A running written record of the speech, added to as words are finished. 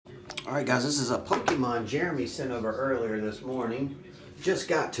Alright guys, this is a Pokemon Jeremy sent over earlier this morning. Just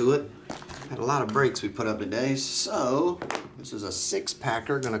got to it. Had a lot of breaks we put up today. So, this is a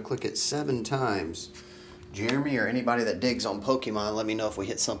 6-packer. Gonna click it 7 times. Jeremy or anybody that digs on Pokemon, let me know if we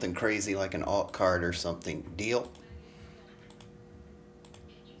hit something crazy like an alt card or something. Deal?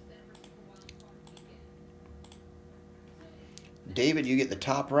 David, you get the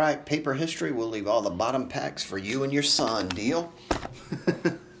top right. Paper history, we'll leave all the bottom packs for you and your son. Deal?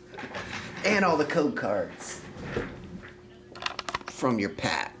 And all the code cards from your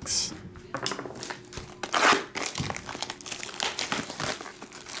packs.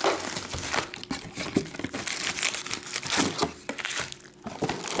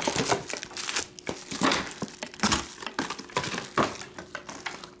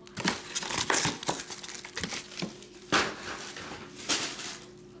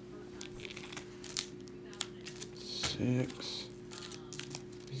 Six,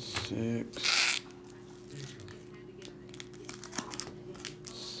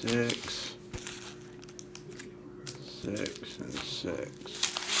 and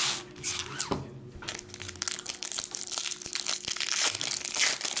 6.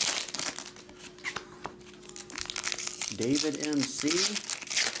 David MC,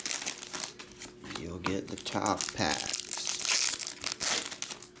 you'll get the top packs.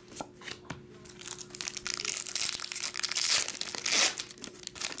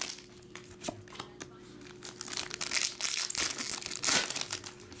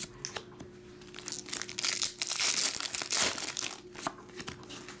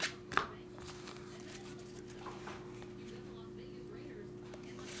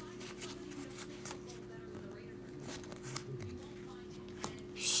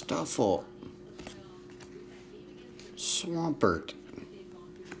 Stuffle, Swampert,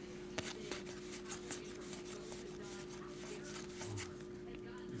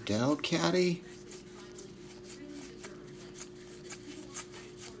 Delcatty,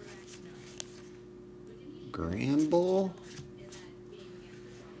 Granbull.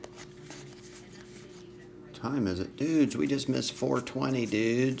 Time is it? Dudes, we just missed 4:20,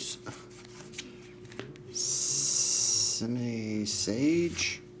 dudes.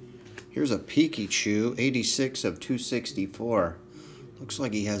 Sage. Here's a Pikachu, 86 of 264. Looks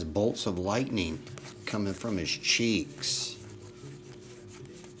like he has bolts of lightning coming from his cheeks.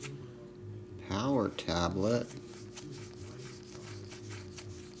 Power tablet.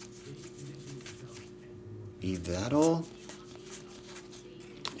 Yveltal.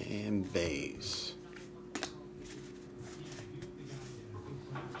 And base.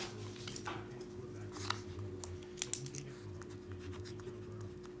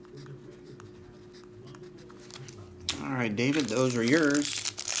 All right, David, those are yours.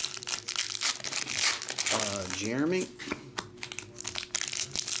 Jeremy.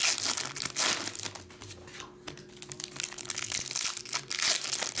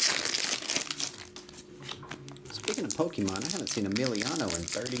 Speaking of Pokemon, I haven't seen Emiliano in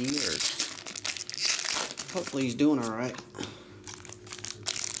 30 years. Hopefully he's doing all right.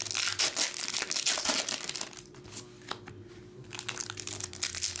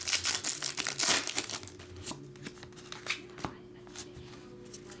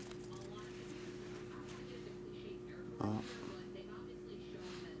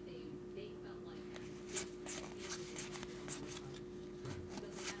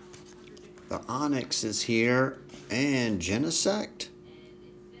 The Onyx is here, and Genesect.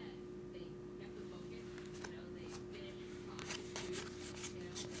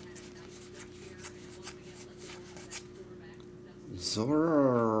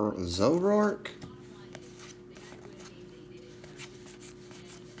 Zoroark.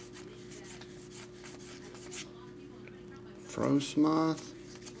 Frostmoth.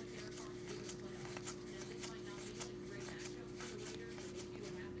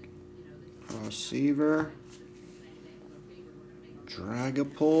 Receiver,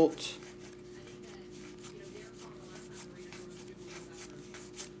 Dragapult,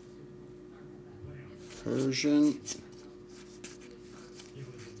 Persian,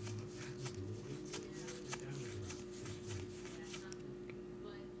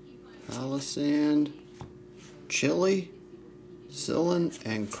 Palisand, Chili, Sillin,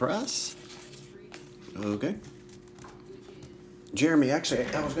 and Cress. Okay. Jeremy, actually,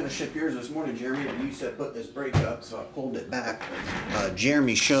 I was going to ship yours this morning, Jeremy, but you said put this break up, so I pulled it back.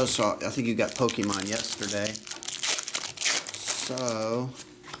 Jeremy shows, so I think you got Pokemon yesterday. So,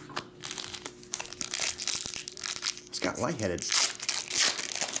 it's got lightheaded.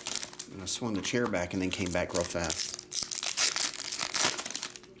 And I swung the chair back and then came back real fast.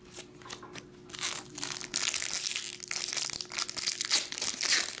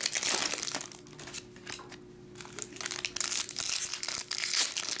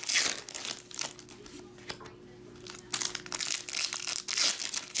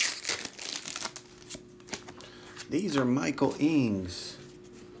 these are Michael Ings.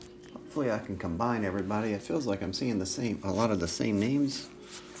 Hopefully I can combine everybody. It feels like I'm seeing a lot of the same names.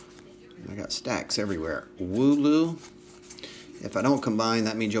 I got stacks everywhere. Wooloo. If I don't combine,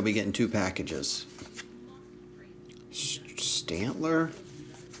 that means you'll be getting 2 packages. Stantler.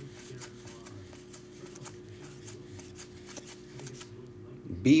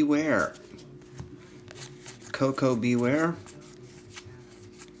 Beware. Coco Beware.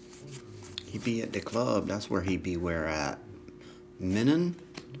 He be at the club. That's where he beware at. Menon.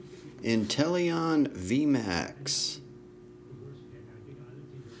 Inteleon VMAX.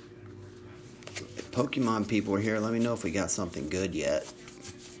 If Pokemon people are here, let me know if we got something good yet.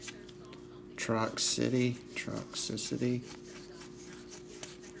 Troxicity.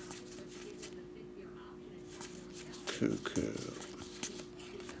 Cuckoo.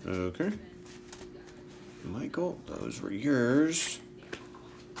 Okay. Michael, those were yours.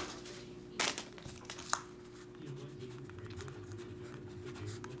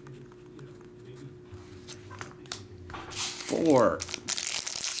 Four.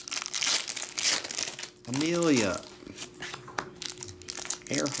 Amelia.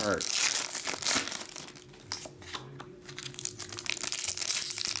 Earhart.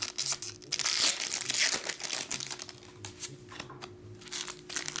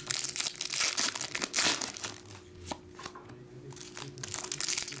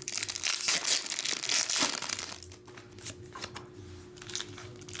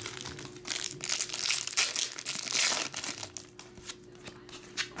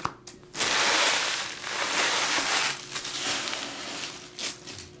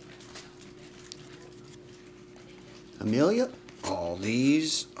 Amelia, all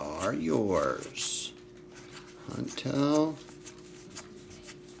these are yours. Huntel.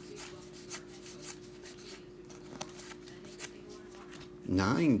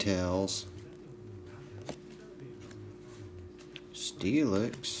 Ninetales.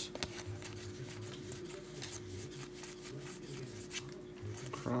 Steelix.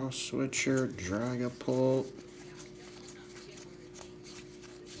 Cross Switcher. Dragapult.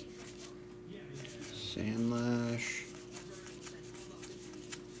 Sandlash.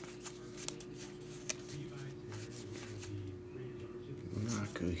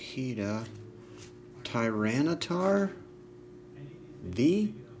 Nakuhita. Tyranitar.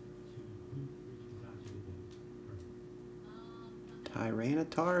 The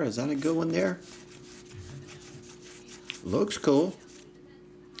Tyranitar, is that a good one there? Looks cool.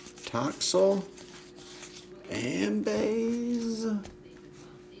 Toxel. And Baze.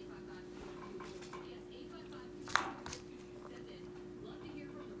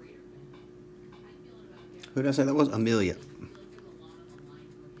 Who did I say that was? Amelia.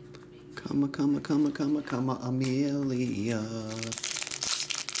 Come, Amelia. Come and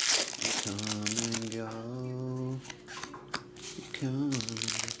go. Come.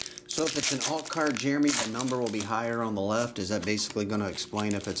 So if it's an alt card, Jeremy, the number will be higher on the left. Is that basically going to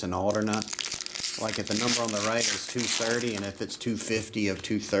explain if it's an alt or not? Like if the number on the right is 230, and if it's 250 of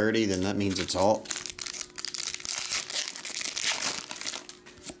 230, then that means it's alt.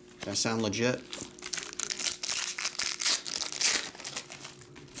 Does that sound legit?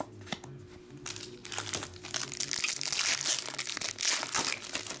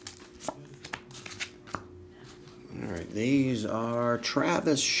 Alright, these are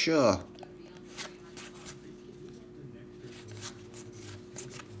Travis Shaw.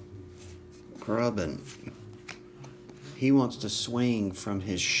 Grubbin. He wants to swing from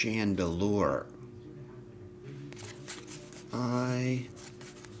his Chandelure. I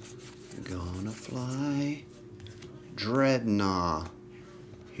gonna fly. Dreadnought.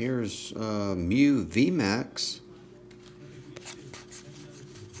 Here's Mew VMAX.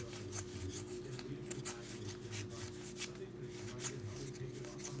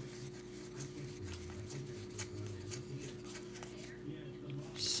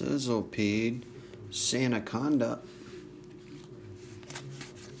 Sizzlepede. Sanaconda.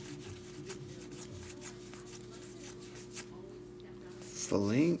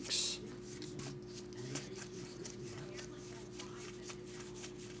 Phalanx.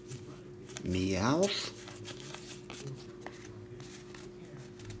 Meowth.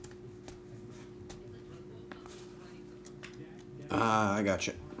 I got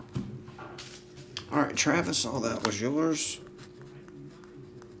you. Alright, Travis, all that was yours.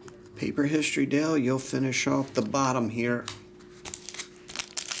 Paper History Dale, you'll finish off the bottom here.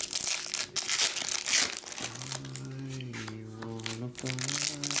 I wanna fly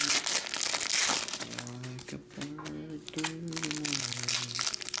like a bird through the night.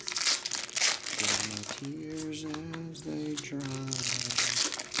 Feel my tears as they dry.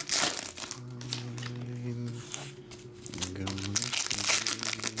 I'm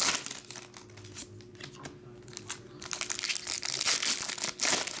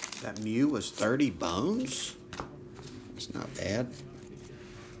That Mew was 30 bones? It's not bad.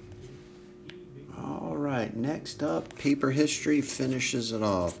 Alright, next up, Paper History finishes it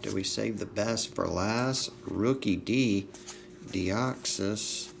off. Did we save the best for last? Rookie D,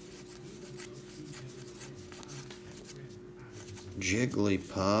 Deoxys,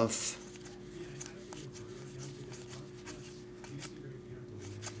 Jigglypuff,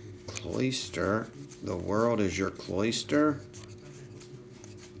 Cloyster, the world is your cloister,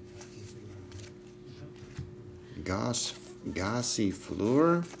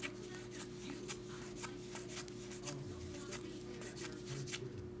 Gossifleur,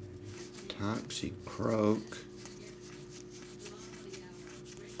 Toxicroak,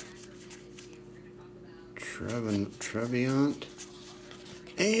 Trevenant,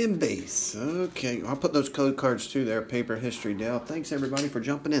 and Base. Okay, I'll put those code cards too there, Paper History Dale. Thanks everybody for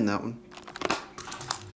jumping in that one.